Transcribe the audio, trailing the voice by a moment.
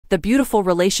The beautiful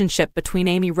relationship between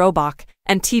Amy Robach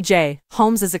and TJ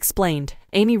Holmes is explained.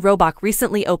 Amy Robach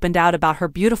recently opened out about her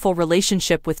beautiful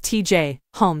relationship with TJ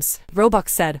Holmes. Robach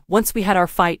said, "Once we had our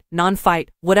fight,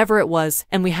 non-fight, whatever it was,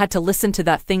 and we had to listen to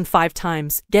that thing 5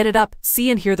 times, get it up,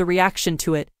 see and hear the reaction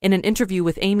to it." In an interview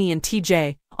with Amy and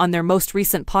TJ on their most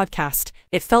recent podcast,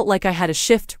 "It felt like I had a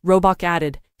shift," Robach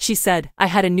added. She said, "I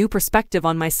had a new perspective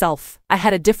on myself. I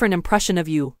had a different impression of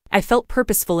you. I felt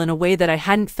purposeful in a way that I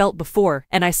hadn't felt before,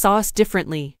 and I saw us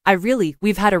differently.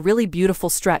 We've had a really beautiful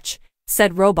stretch,"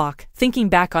 said Robach, thinking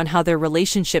back on how their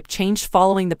relationship changed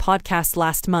following the podcast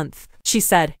last month. She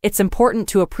said, "It's important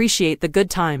to appreciate the good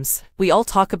times. We all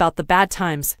talk about the bad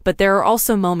times, but there are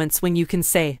also moments when you can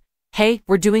say, 'Hey,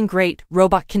 we're doing great,'"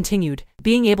 Robach continued.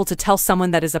 Being able to tell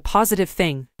someone that is a positive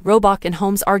thing. Robach and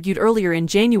Holmes argued earlier in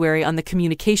January on the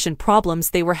communication problems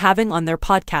they were having on their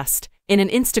podcast. In an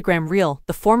Instagram reel,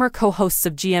 the former co-hosts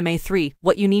of GMA3,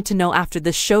 What You Need to Know After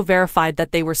This Show, verified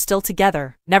that they were still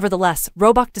together. Nevertheless,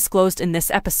 Robach disclosed in this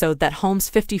episode that Holmes'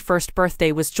 51st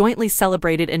birthday was jointly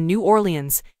celebrated in New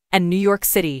Orleans and New York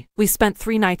City. "We spent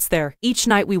 3 nights there. Each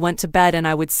night we went to bed and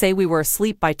I would say we were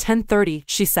asleep by 10:30,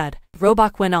 she said.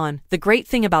 Robach went on, "The great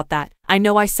thing about that, I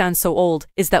know I sound so old,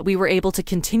 is that we were able to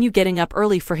continue getting up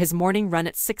early for his morning run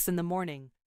at 6 in the morning.